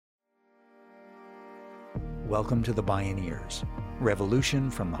Welcome to the Bioneers,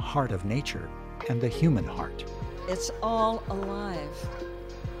 revolution from the heart of nature and the human heart. It's all alive.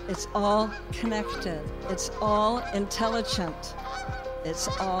 It's all connected. It's all intelligent. It's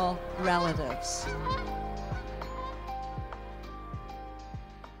all relatives.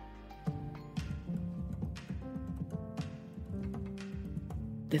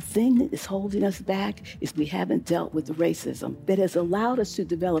 The thing that is holding us back is we haven't dealt with the racism that has allowed us to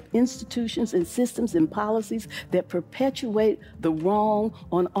develop institutions and systems and policies that perpetuate the wrong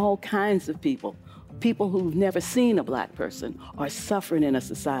on all kinds of people. People who've never seen a black person are suffering in a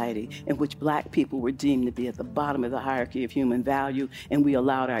society in which black people were deemed to be at the bottom of the hierarchy of human value, and we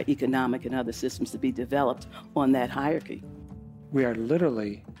allowed our economic and other systems to be developed on that hierarchy. We are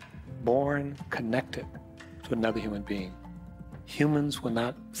literally born connected to another human being. Humans will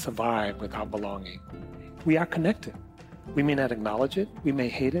not survive without belonging. We are connected. We may not acknowledge it. We may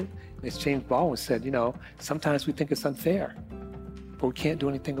hate it. As James Baldwin said, sometimes we think it's unfair, but we can't do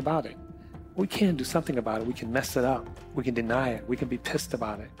anything about it. We can do something about it. We can mess it up. We can deny it. We can be pissed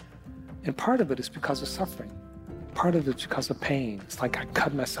about it. And part of it is because of suffering. Part of it is because of pain. It's like I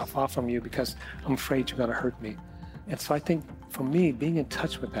cut myself off from you because I'm afraid you're going to hurt me. And so I think for me, being in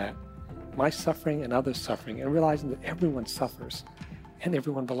touch with that, my suffering and others' suffering, and realizing that everyone suffers and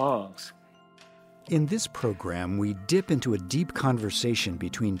everyone belongs. In this program, we dip into a deep conversation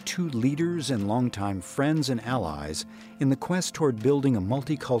between two leaders and longtime friends and allies in the quest toward building a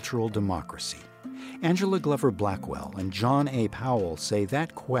multicultural democracy. Angela Glover Blackwell and John A. Powell say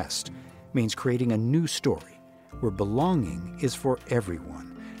that quest means creating a new story where belonging is for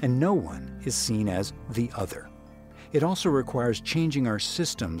everyone and no one is seen as the other. It also requires changing our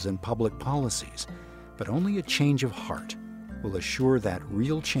systems and public policies, but only a change of heart will assure that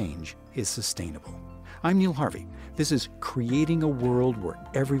real change is sustainable. I'm Neil Harvey. This is Creating a World Where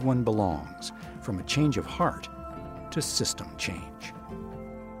Everyone Belongs, from a change of heart to system change.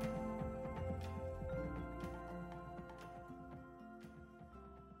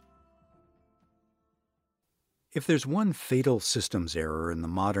 If there's one fatal systems error in the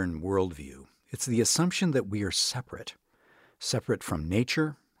modern worldview, it's the assumption that we are separate from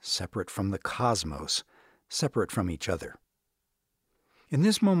nature, separate from the cosmos, separate from each other. In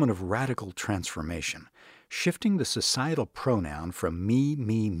this moment of radical transformation, shifting the societal pronoun from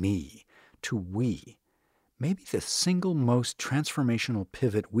me to we may be the single most transformational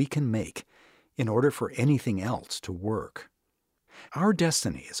pivot we can make in order for anything else to work. Our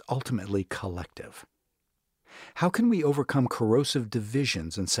destiny is ultimately collective. How can we overcome corrosive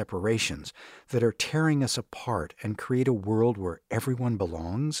divisions and separations that are tearing us apart and create a world where everyone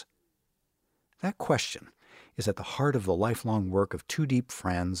belongs? That question is at the heart of the lifelong work of two deep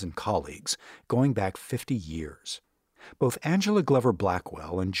friends and colleagues going back 50 years. Both Angela Glover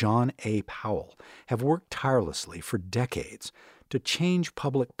Blackwell and John A. Powell have worked tirelessly for decades to change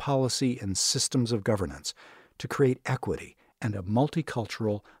public policy and systems of governance to create equity and a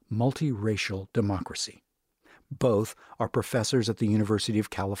multicultural, multiracial democracy. Both are professors at the University of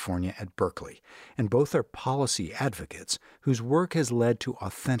California at Berkeley, and both are policy advocates whose work has led to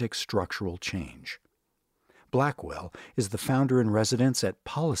authentic structural change. Blackwell is the founder-in-residence at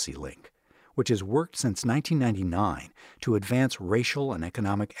PolicyLink, which has worked since 1999 to advance racial and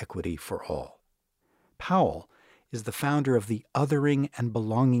economic equity for all. Powell is the founder of the Othering and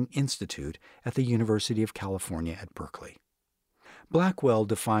Belonging Institute at the University of California at Berkeley. Blackwell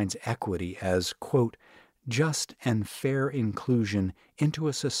defines equity as, quote, just and fair inclusion into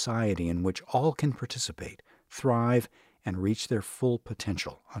a society in which all can participate, thrive, and reach their full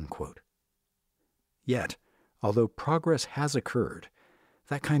potential, unquote. Yet, although progress has occurred,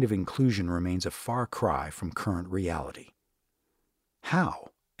 that kind of inclusion remains a far cry from current reality. How,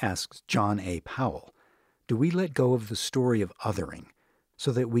 asks John A. Powell, do we let go of the story of othering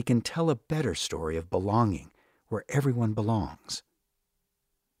so that we can tell a better story of belonging where everyone belongs?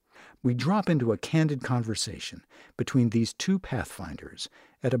 We drop into a candid conversation between these two pathfinders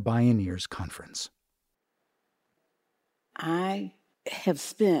at a Bioneers conference. I have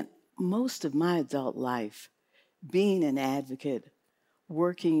spent most of my adult life being an advocate,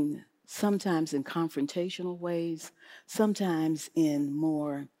 working sometimes in confrontational ways, sometimes in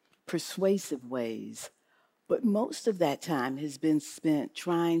more persuasive ways. But most of that time has been spent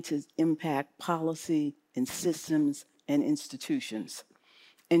trying to impact policy and systems and institutions,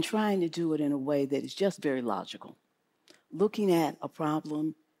 and trying to do it in a way that is just very logical. Looking at a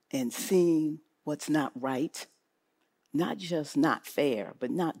problem and seeing what's not right, not just not fair, but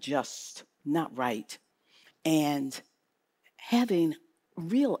not just not right, and having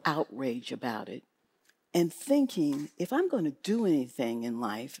real outrage about it, and thinking, if I'm going to do anything in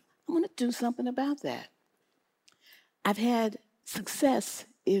life, I'm going to do something about that. I've had success,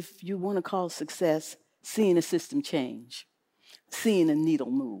 if you want to call success, seeing a system change, seeing a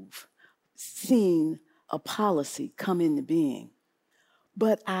needle move, seeing a policy come into being.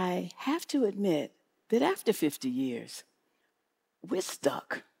 But I have to admit that after 50 years, we're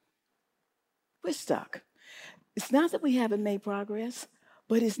stuck. We're stuck. It's not that we haven't made progress,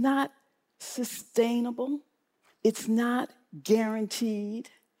 but it's not sustainable. It's not guaranteed.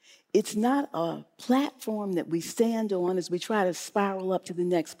 It's not a platform that we stand on as we try to spiral up to the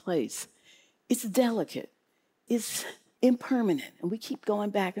next place. It's delicate. It's impermanent, and we keep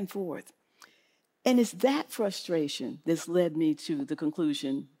going back and forth. And it's that frustration that's led me to the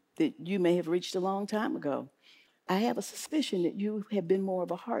conclusion that you may have reached a long time ago. I have a suspicion that you have been more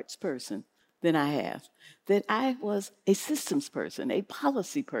of a hearts person than I have, that I was a systems person, a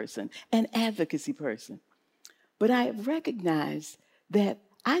policy person, an advocacy person. But I have recognized that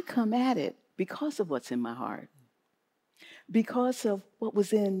I come at it because of what's in my heart, because of what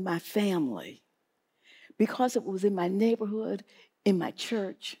was in my family, because of what was in my neighborhood, in my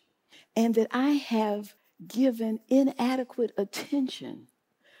church, and that I have given inadequate attention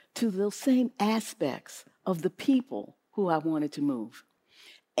to those same aspects of the people who I wanted to move.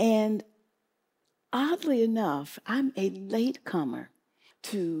 And oddly enough, I'm a latecomer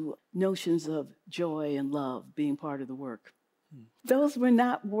to notions of joy and love being part of the work. Those were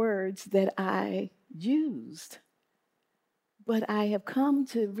not words that I used, but I have come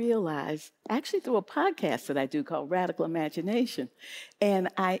to realize, actually through a podcast that I do called Radical Imagination, and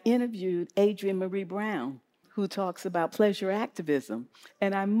I interviewed Adrienne Marie Brown, who talks about pleasure activism.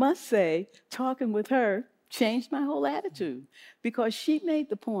 And I must say, talking with her changed my whole attitude, because she made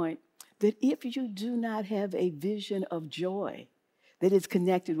the point that if you do not have a vision of joy that is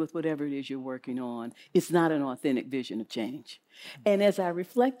connected with whatever it is you're working on, it's not an authentic vision of change. And as I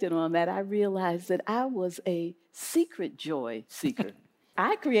reflected on that, I realized that I was a secret joy seeker.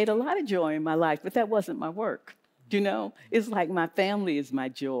 I create a lot of joy in my life, but that wasn't my work. You know, it's like my family is my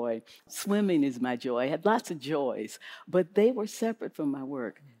joy. Swimming is my joy. I had lots of joys, but they were separate from my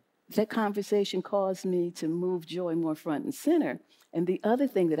work. That conversation caused me to move joy more front and center. And the other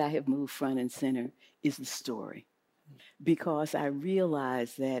thing that I have moved front and center is the story, because I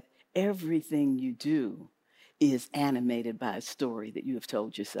realize that everything you do is animated by a story that you have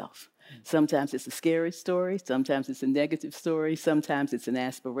told yourself. Sometimes it's a scary story, sometimes it's a negative story, sometimes it's an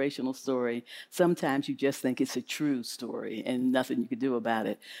aspirational story, sometimes you just think it's a true story and nothing you can do about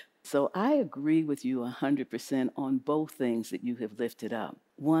it. So I agree with you 100% on both things that you have lifted up.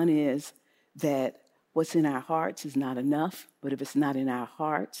 One is that what's in our hearts is not enough, but if it's not in our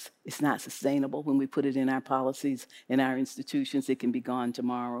hearts, it's not sustainable. When we put it in our policies, in our institutions, it can be gone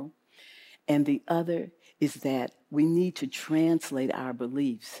tomorrow. And the other is that we need to translate our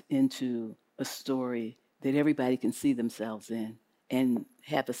beliefs into a story that everybody can see themselves in and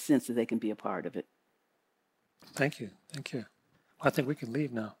have a sense that they can be a part of it. Thank you. Thank you. I think we can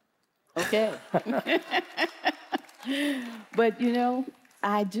leave now. Okay. But, you know,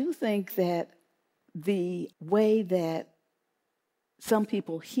 I do think that the way that some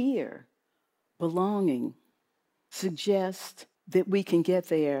people hear belonging suggests that we can get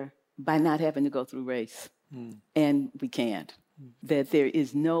there by not having to go through race. And we can't. That there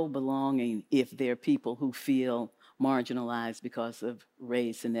is no belonging if there are people who feel marginalized because of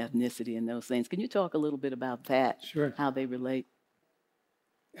race and ethnicity and those things. Can you talk a little bit about that? Sure. How they relate?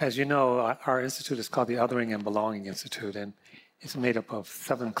 As you know, our institute is called the Othering and Belonging Institute, and it's made up of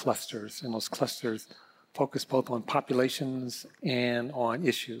 7 clusters, and those clusters focus both on populations and on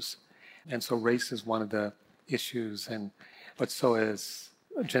issues. And so race is one of the issues, but so is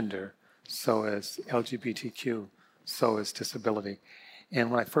gender, so is LGBTQ, so is disability.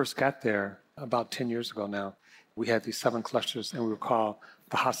 And when I first got there, about 10 years ago now, we had these 7 clusters, and we were called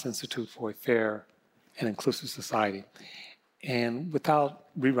the Haas Institute for a Fair and Inclusive Society. And without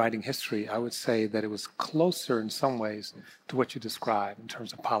rewriting history, I would say that it was closer in some ways to what you described in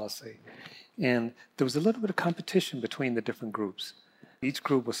terms of policy. And there was a little bit of competition between the different groups. Each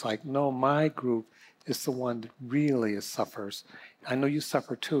group was like, no, my group is the one that really suffers. I know you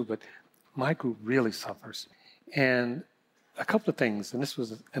suffer too, but my group really suffers. And a couple of things, and this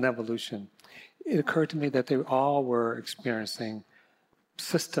was an evolution. It occurred to me that they all were experiencing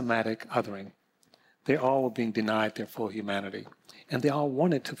systematic othering. They all were being denied their full humanity. And they all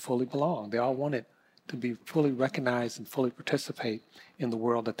wanted to fully belong. They all wanted to be fully recognized and fully participate in the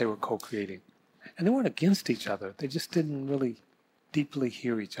world that they were co-creating. And they weren't against each other. They just didn't really deeply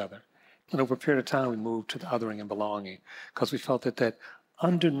hear each other. And over a period of time, we moved to the othering and belonging because we felt that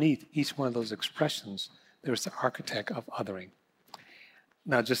underneath each one of those expressions, there was the architect of othering.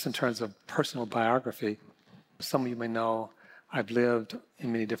 Now, just in terms of personal biography, Some of you may know I've lived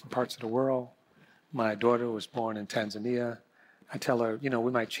in many different parts of the world. My daughter was born in Tanzania. I tell her, you know,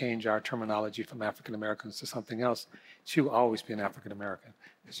 we might change our terminology from African Americans to something else. She will always be an African American.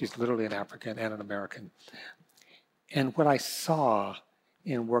 She's literally an African and an American. And what I saw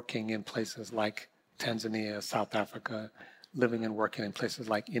in working in places like Tanzania, South Africa, living and working in places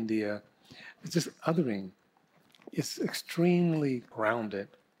like India, is this othering is extremely grounded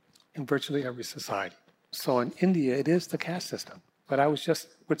in virtually every society. So in India, it is the caste system. But I was just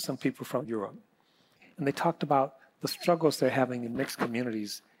with some people from Europe, and they talked about the struggles they're having in mixed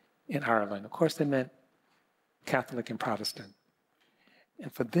communities in Ireland. Of course, they meant Catholic and Protestant.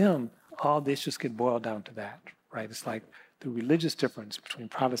 And for them, all the issues get boiled down to that, right? It's like the religious difference between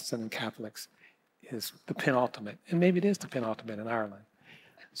Protestant and Catholics is the penultimate, and maybe it is the penultimate in Ireland.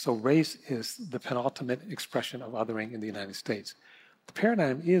 So race is the penultimate expression of othering in the United States. The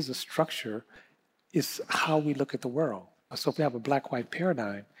paradigm is a structure, is how we look at the world. So if we have a black-white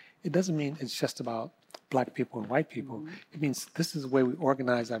paradigm, it doesn't mean it's just about black people and white people. Mm-hmm. It means this is the way we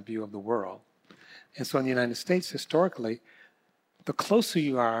organize our view of the world. And so in the United States, historically, the closer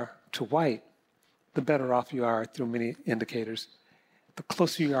you are to white, the better off you are through many indicators. The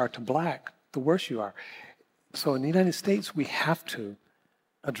closer you are to black, the worse you are. So in the United States, we have to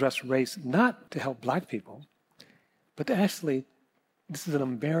address race not to help black people, but to actually, this is an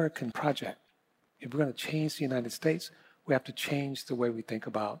American project. If we're going to change the United States, we have to change the way we think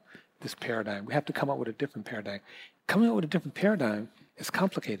about this paradigm. We have to come up with a different paradigm. Coming up with a different paradigm is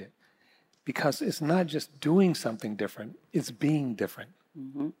complicated because it's not just doing something different, it's being different.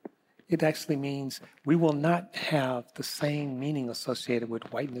 Mm-hmm. It actually means we will not have the same meaning associated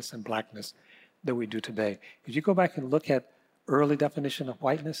with whiteness and blackness that we do today. If you go back and look at early definition of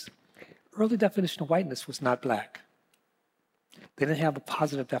whiteness was not black. They didn't have a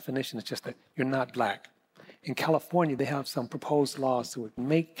positive definition. It's just that you're not black. In California, they have some proposed laws that would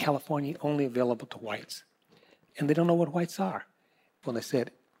make California only available to whites. And they don't know what whites are. When they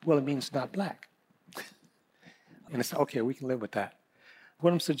said, well, it means not black. And it's okay, we can live with that.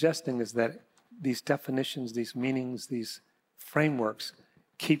 What I'm suggesting is that these definitions, these meanings, these frameworks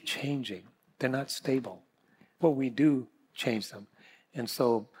keep changing. They're not stable. What we do change them. And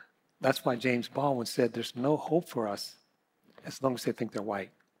so that's why James Baldwin said there's no hope for us as long as they think they're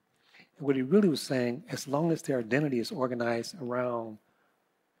white. And what he really was saying, as long as their identity is organized around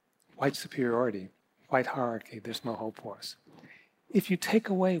white superiority, white hierarchy, there's no hope for us. If you take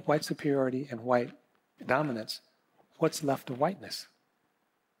away white superiority and white dominance, what's left of whiteness?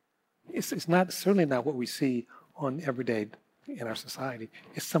 It's certainly not what we see on everyday in our society.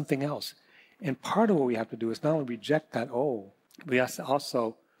 It's something else. And part of what we have to do is not only reject that old, we have to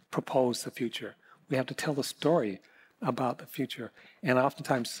also propose the future. We have to tell the story about the future. And I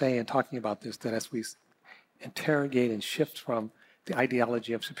oftentimes say in talking about this that as we interrogate and shift from the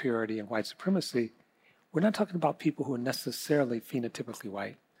ideology of superiority and white supremacy, we're not talking about people who are necessarily phenotypically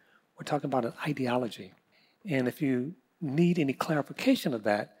white. We're talking about an ideology. And if you need any clarification of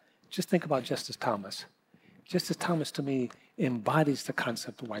that, just think about Justice Thomas. Justice Thomas, to me, embodies the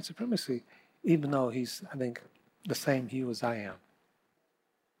concept of white supremacy, even though he's, I think, the same hue as I am.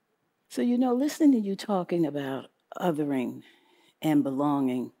 So, you know, listening to you talking about othering and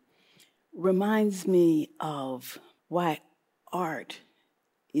belonging reminds me of why art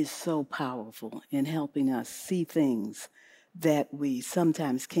is so powerful in helping us see things that we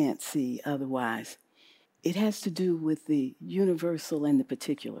sometimes can't see otherwise. It has to do with the universal and the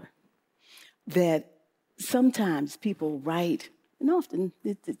particular. That sometimes people write, and often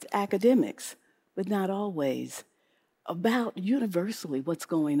it's academics, but not always, about universally what's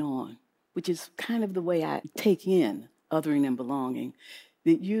going on, which is kind of the way I take in othering and belonging.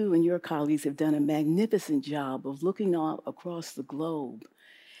 That you and your colleagues have done a magnificent job of looking all across the globe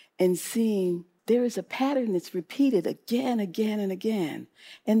and seeing there is a pattern that's repeated again, and again.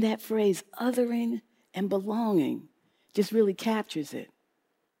 And that phrase, othering and belonging, just really captures it.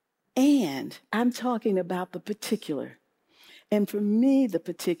 And I'm talking about the particular. And for me, the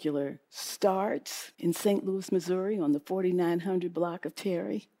particular starts in St. Louis, Missouri, on the 4900 block of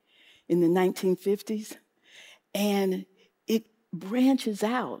Terry in the 1950s. And it branches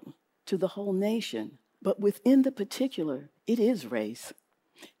out to the whole nation. But within the particular, it is race.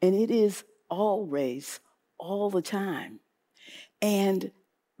 And it is all race all the time. And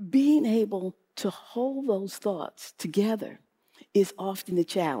being able to hold those thoughts together is often the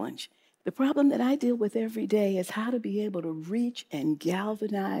challenge. The problem that I deal with every day is how to be able to reach and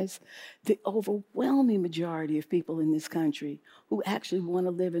galvanize the overwhelming majority of people in this country who actually want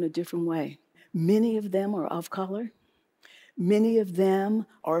to live in a different way. Many of them are of color. Many of them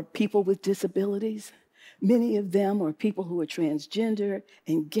are people with disabilities. Many of them are people who are transgender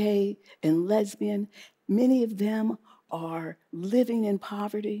and gay and lesbian. Many of them are living in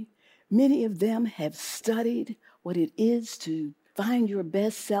poverty. Many of them have studied what it is to find your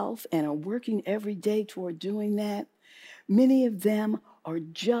best self and are working every day toward doing that. Many of them are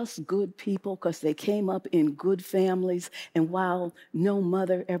just good people because they came up in good families. And while no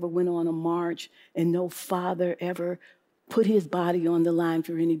mother ever went on a march and no father ever put his body on the line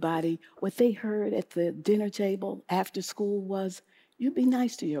for anybody, what they heard at the dinner table after school was, you be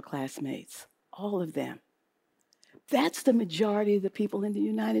nice to your classmates, all of them. That's the majority of the people in the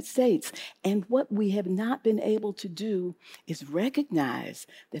United States. And what we have not been able to do is recognize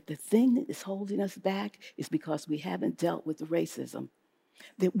that the thing that is holding us back is because we haven't dealt with the racism,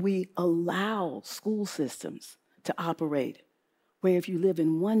 that we allow school systems to operate where if you live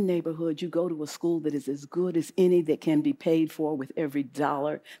in one neighborhood, you go to a school that is as good as any that can be paid for with every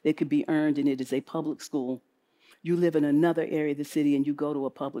dollar that could be earned, and it is a public school. You live in another area of the city and you go to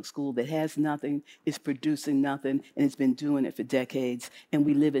a public school that has nothing, is producing nothing, and it's been doing it for decades. And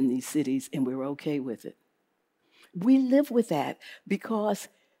we live in these cities and we're okay with it. We live with that because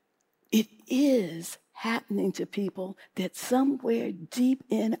it is happening to people that somewhere deep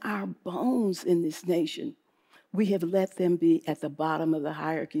in our bones in this nation, we have let them be at the bottom of the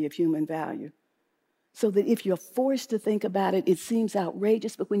hierarchy of human value. So that if you're forced to think about it, it seems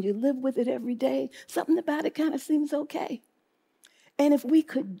outrageous, but when you live with it every day, something about it kind of seems okay. And if we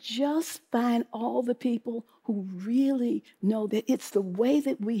could just find all the people who really know that it's the way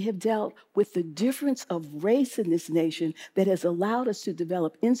that we have dealt with the difference of race in this nation that has allowed us to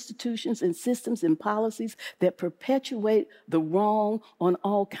develop institutions and systems and policies that perpetuate the wrong on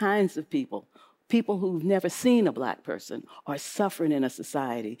all kinds of people. People who've never seen a Black person are suffering in a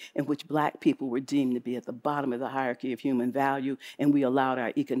society in which Black people were deemed to be at the bottom of the hierarchy of human value, and we allowed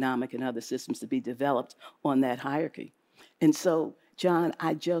our economic and other systems to be developed on that hierarchy. And so, John,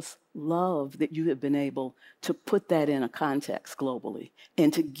 I just love that you have been able to put that in a context globally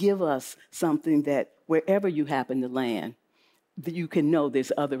and to give us something that wherever you happen to land, that you can know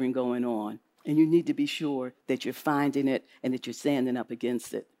there's othering going on. And you need to be sure that you're finding it and that you're standing up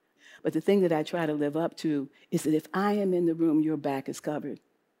against it. But the thing that I try to live up to is that if I am in the room, your back is covered,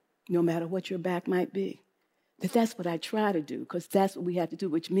 no matter what your back might be. That's what I try to do, because that's what we have to do,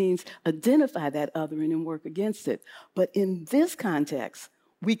 which means identify that othering and work against it. But in this context,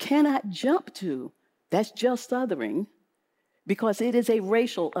 we cannot jump to, that's just othering, because it is a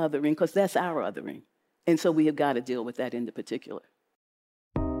racial othering, because that's our othering. And so we have got to deal with that in the particular.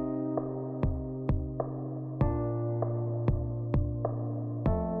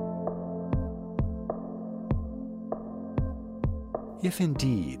 If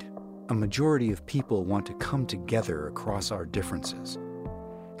indeed a majority of people want to come together across our differences,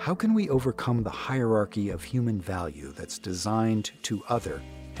 how can we overcome the hierarchy of human value that's designed to other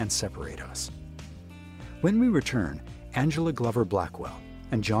and separate us? When we return, Angela Glover Blackwell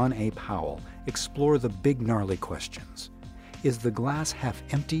and John A. Powell explore the big gnarly questions. Is the glass half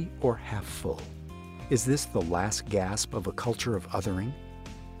empty or half full? Is this the last gasp of a culture of othering?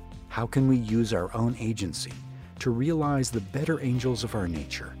 How can we use our own agency to realize the better angels of our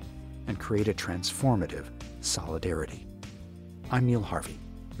nature and create a transformative solidarity? I'm Neil Harvey.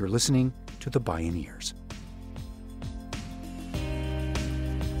 You're listening to The Bioneers.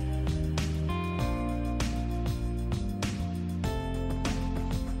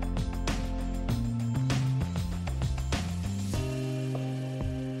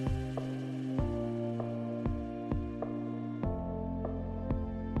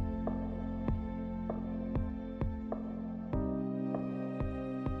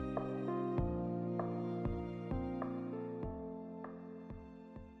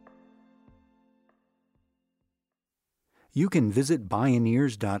 You can visit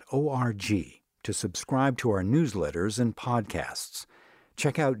Bioneers.org to subscribe to our newsletters and podcasts.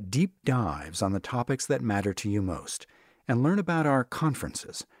 Check out deep dives on the topics that matter to you most, and learn about our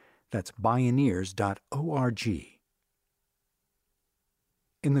conferences. That's Bioneers.org.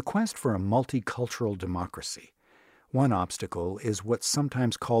 In the quest for a multicultural democracy, one obstacle is what's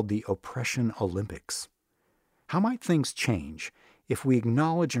sometimes called the Oppression Olympics. How might things change if we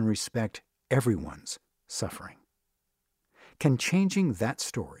acknowledge and respect everyone's suffering? Can changing that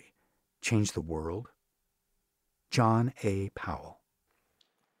story change the world? John A. Powell.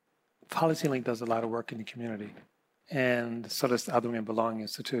 PolicyLink does a lot of work in the community, and so does the Othering and Belonging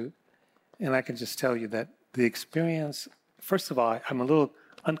Institute. And I can just tell you that the experience, first of all, I'm a little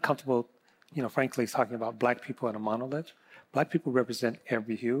uncomfortable, frankly, talking about Black people in a monolith. Black people represent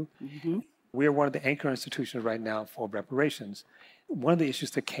every hue. Mm-hmm. We're one of the anchor institutions right now for reparations. One of the issues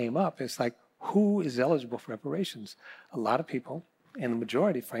that came up is like, who is eligible for reparations. A lot of people, and the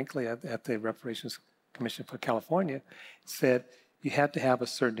majority, frankly, at the Reparations Commission for California, said you had to have a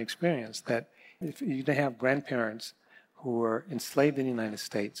certain experience, that if you didn't have grandparents who were enslaved in the United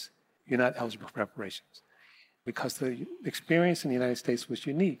States, you're not eligible for reparations, because the experience in the United States was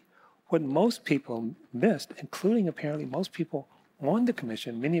unique. What most people missed, including apparently most people on the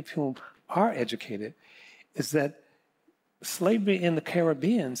commission, many of whom are educated, is that slavery in the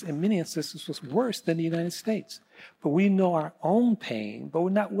Caribbean, in many instances, was worse than the United States. But we know our own pain, but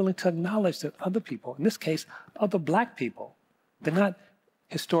we're not willing to acknowledge that other people, in this case, other black people, they're not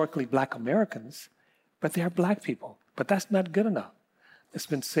historically black Americans, but they are black people. But that's not good enough. It's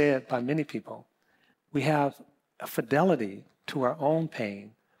been said by many people. We have a fidelity to our own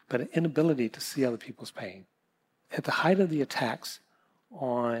pain, but an inability to see other people's pain. At the height of the attacks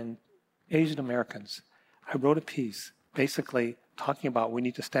on Asian Americans, I wrote a piece basically talking about we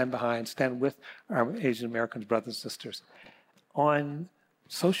need to stand with our Asian American brothers and sisters. On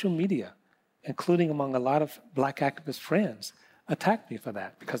social media, including among a lot of black activist friends, attacked me for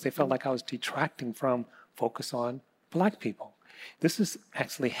that because they felt like I was detracting from focus on black people. This is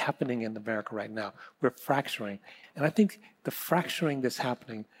actually happening in America right now. We're fracturing. And I think the fracturing that's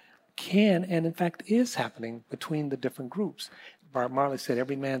happening can, and in fact is happening between the different groups. Bob Marley said,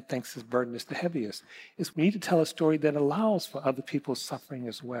 every man thinks his burden is the heaviest. We need to tell a story that allows for other people's suffering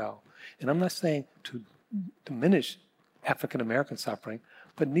as well. And I'm not saying to diminish African American suffering,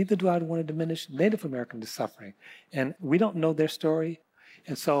 but neither do I want to diminish Native American suffering. And we don't know their story.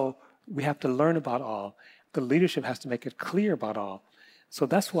 And so we have to learn about all. The leadership has to make it clear about all. So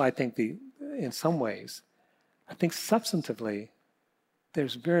that's why I think in some ways, I think substantively,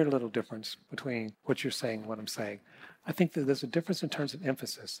 there's very little difference between what you're saying and what I'm saying. I think that there's a difference in terms of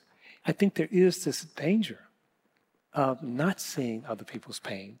emphasis. I think there is this danger of not seeing other people's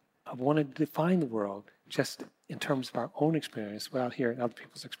pain, of wanting to define the world just in terms of our own experience without hearing other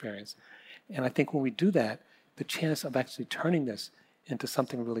people's experience. And I think when we do that, the chance of actually turning this into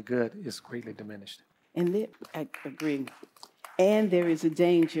something really good is greatly diminished. And I agree. And there is a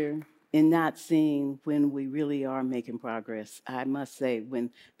danger in not seeing when we really are making progress. I must say, when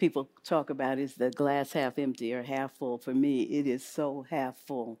people talk about is the glass half empty or half full, for me, it is so half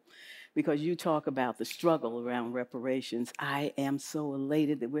full. Because you talk about the struggle around reparations. I am so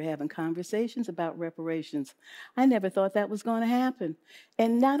elated that we're having conversations about reparations. I never thought that was going to happen.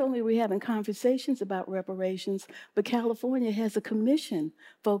 And not only are we having conversations about reparations, but California has a commission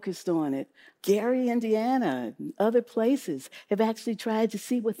focused on it. Gary, Indiana, and other places have actually tried to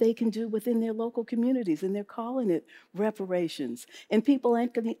see what they can do within their local communities, and they're calling it reparations. And people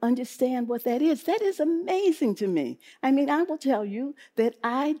aren't going to understand what that is. That is amazing to me. I mean, I will tell you that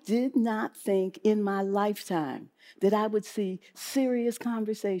I did not think in my lifetime that I would see serious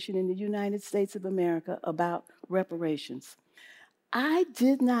conversation in the United States of America about reparations. I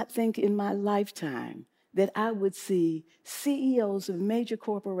did not think in my lifetime that I would see CEOs of major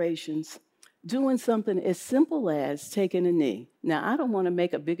corporations doing something as simple as taking a knee. Now, I don't want to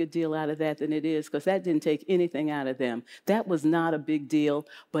make a bigger deal out of that than it is, because that didn't take anything out of them. That was not a big deal,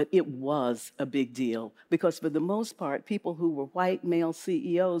 but it was a big deal, because for the most part, people who were white male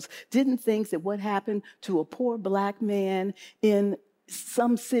CEOs didn't think that what happened to a poor black man in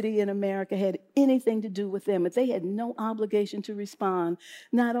some city in America had anything to do with them, but they had no obligation to respond.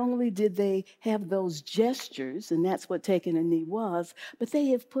 Not only did they have those gestures, and that's what taking a knee was, but they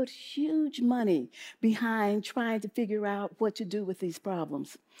have put huge money behind trying to figure out what to do with these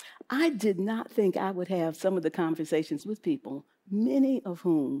problems. I did not think I would have some of the conversations with people, many of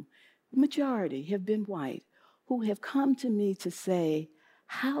whom, majority, have been white, who have come to me to say,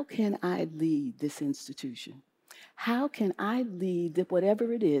 how can I lead this institution? How can I lead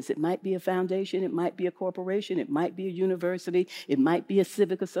whatever it is? It might be a foundation, it might be a corporation, it might be a university, it might be a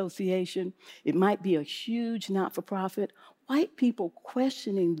civic association, it might be a huge not-for-profit. White people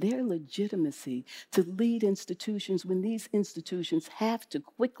questioning their legitimacy to lead institutions when these institutions have to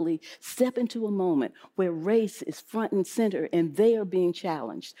quickly step into a moment where race is front and center and they are being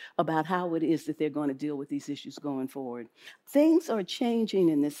challenged about how it is that they're going to deal with these issues going forward. Things are changing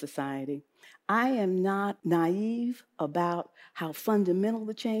in this society. I am not naive about how fundamental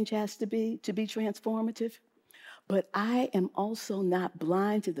the change has to be transformative, but I am also not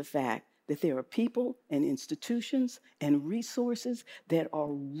blind to the fact that there are people and institutions and resources that are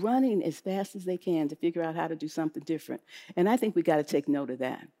running as fast as they can to figure out how to do something different. And I think we got to take note of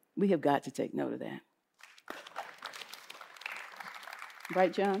that. We have got to take note of that.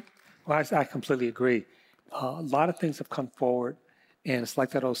 Right, John? Well, I completely agree. A lot of things have come forward, and it's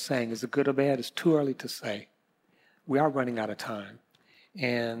like that old saying, is it good or bad? It's too early to say. We are running out of time.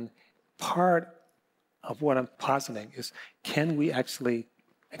 And part of what I'm positing is, can we actually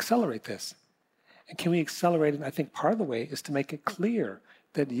accelerate this? And can we accelerate it? I think part of the way is to make it clear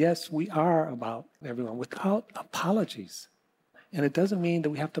that, yes, we are about everyone without apologies. And it doesn't mean that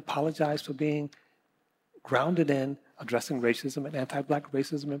we have to apologize for being grounded in addressing racism and anti-Black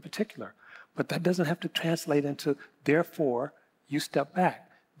racism in particular. But that doesn't have to translate into, therefore, you step back.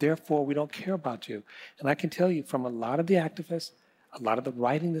 Therefore, we don't care about you. And I can tell you from a lot of the activists, a lot of the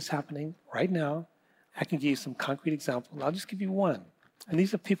writing that's happening right now, I can give you some concrete examples. I'll just give you one. And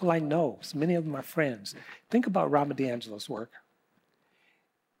these are people I know. So many of them are friends. Think about Robin DiAngelo's work.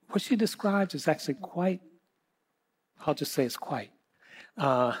 What she describes is actually quite, I'll just say it's quite.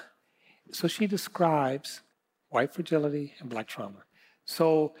 So she describes white fragility and Black trauma.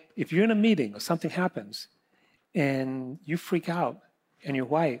 So if you're in a meeting or something happens and you freak out and you're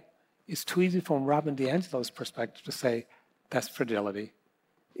white, it's too easy from Robin DiAngelo's perspective to say that's fragility.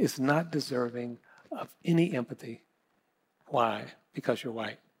 It's not deserving of any empathy. Why? Because you're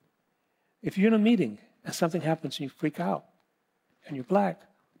white. If you're in a meeting and something happens and you freak out and you're Black,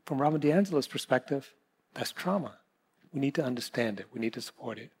 from Robin DiAngelo's perspective, that's trauma. We need to understand it. We need to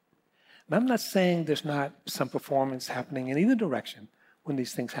support it. And I'm not saying there's not some performance happening in either direction when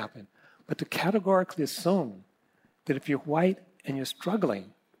these things happen, but to categorically assume that if you're white and you're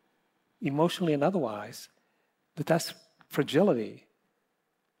struggling, emotionally and otherwise, that that's fragility,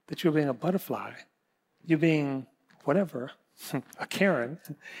 that you're being a butterfly, you're being whatever, a Karen,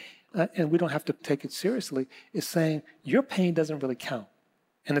 and we don't have to take it seriously, is saying your pain doesn't really count.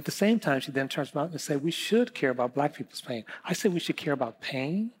 And at the same time, she then turns around and says, we should care about Black people's pain. I say we should care about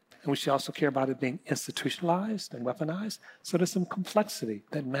pain, and we should also care about it being institutionalized and weaponized. So there's some complexity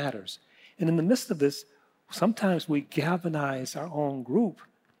that matters. And in the midst of this, sometimes we galvanize our own group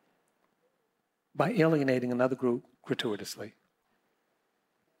by alienating another group gratuitously.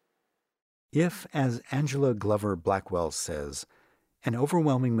 If, as Angela Glover Blackwell says, an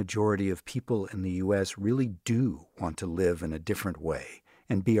overwhelming majority of people in the U.S. really do want to live in a different way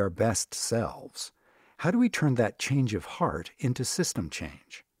and be our best selves, how do we turn that change of heart into system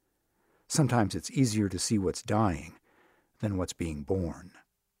change? Sometimes it's easier to see what's dying than what's being born.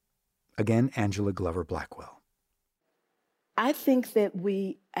 Again, Angela Glover Blackwell. I think that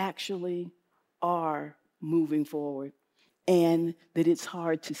we actually are moving forward and that it's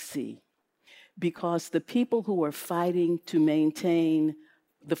hard to see because the people who are fighting to maintain,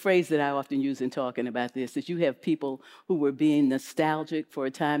 the phrase that I often use in talking about this is you have people who were being nostalgic for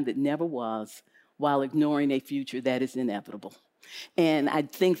a time that never was while ignoring a future that is inevitable. And I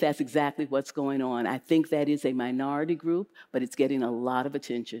think that's exactly what's going on. I think that is a minority group, but it's getting a lot of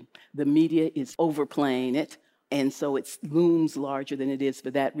attention. The media is overplaying it, and so it looms larger than it is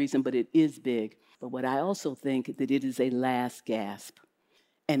for that reason, but it is big. But what I also think that it is a last gasp.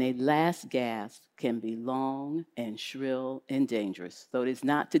 And a last gasp can be long and shrill and dangerous. So it is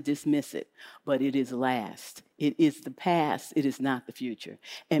not to dismiss it, but it is last. It is the past. It is not the future.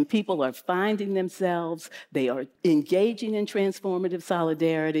 And people are finding themselves. They are engaging in transformative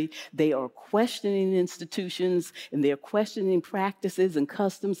solidarity. They are questioning institutions, and they're questioning practices and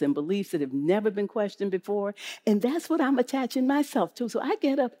customs and beliefs that have never been questioned before. And that's what I'm attaching myself to. So I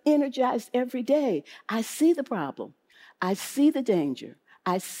get up energized every day. I see the problem. I see the danger.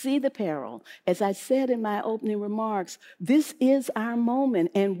 I see the peril. As I said in my opening remarks, this is our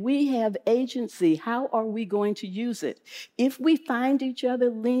moment and we have agency. How are we going to use it? If we find each other,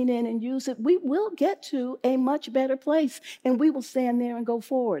 lean in and use it, we will get to a much better place and we will stand there and go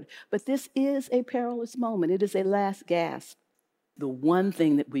forward. But this is a perilous moment. It is a last gasp. The one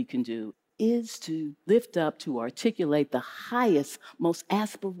thing that we can do is to lift up, to articulate the highest, most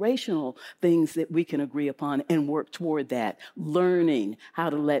aspirational things that we can agree upon and work toward that, learning how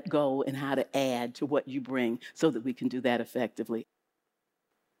to let go and how to add to what you bring so that we can do that effectively.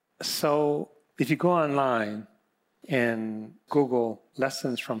 So if you go online and Google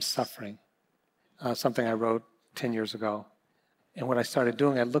lessons from suffering, something I wrote 10 years ago, and what I started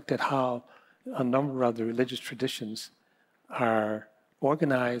doing, I looked at how a number of the religious traditions are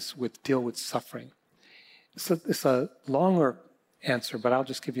organized with deal with suffering. So it's a longer answer, but I'll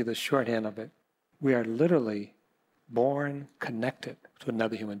just give you the shorthand of it. We are literally born connected to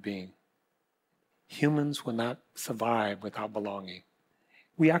another human being. Humans will not survive without belonging.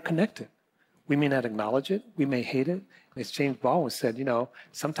 We are connected. We may not acknowledge it. We may hate it. As James Baldwin said,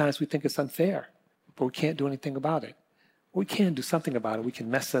 sometimes we think it's unfair, but we can't do anything about it. We can do something about it. We can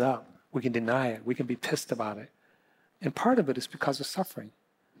mess it up. We can deny it. We can be pissed about it. And part of it is because of suffering.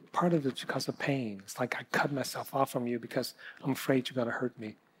 Part of it is because of pain. It's like I cut myself off from you because I'm afraid you're going to hurt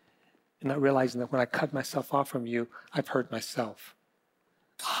me. And not realizing that when I cut myself off from you, I've hurt myself.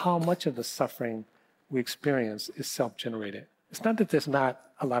 how much of the suffering we experience is self-generated. It's not that there's not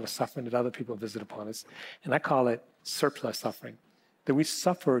a lot of suffering that other people visit upon us, and I call it surplus suffering, that we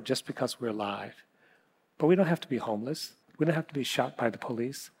suffer just because we're alive. But we don't have to be homeless. We don't have to be shot by the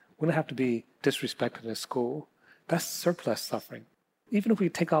police. We don't have to be disrespected in school. That's surplus suffering. Even if we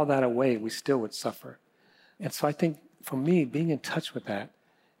take all that away, we still would suffer. And so I think for me, being in touch with that,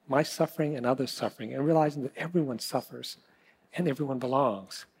 my suffering and others' suffering, and realizing that everyone suffers and everyone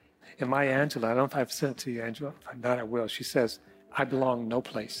belongs. And Maya Angelou, I don't know if I've sent it to you, Angela, if not, I will. She says, I belong no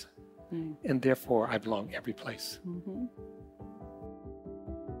place, and therefore I belong every place. Mm-hmm.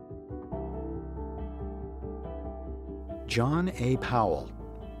 John A. Powell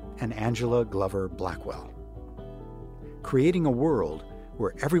and Angela Glover Blackwell. Creating a world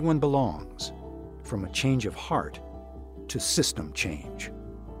where everyone belongs, from a change of heart to system change.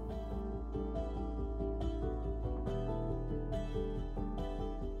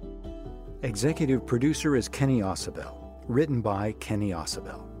 Executive producer is Kenny Ausubel. Written by Kenny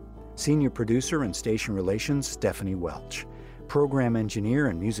Ausubel. Senior producer and station relations, Stephanie Welch. Program engineer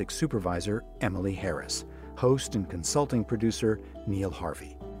and music supervisor, Emily Harris. Host and consulting producer, Neil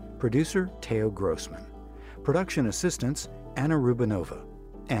Harvey. Producer, Teo Grossman. Production assistants, Anna Rubinova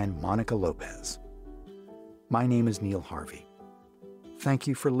and Monica Lopez. My name is Neil Harvey. Thank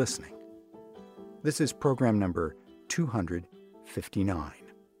you for listening. This is program number 259.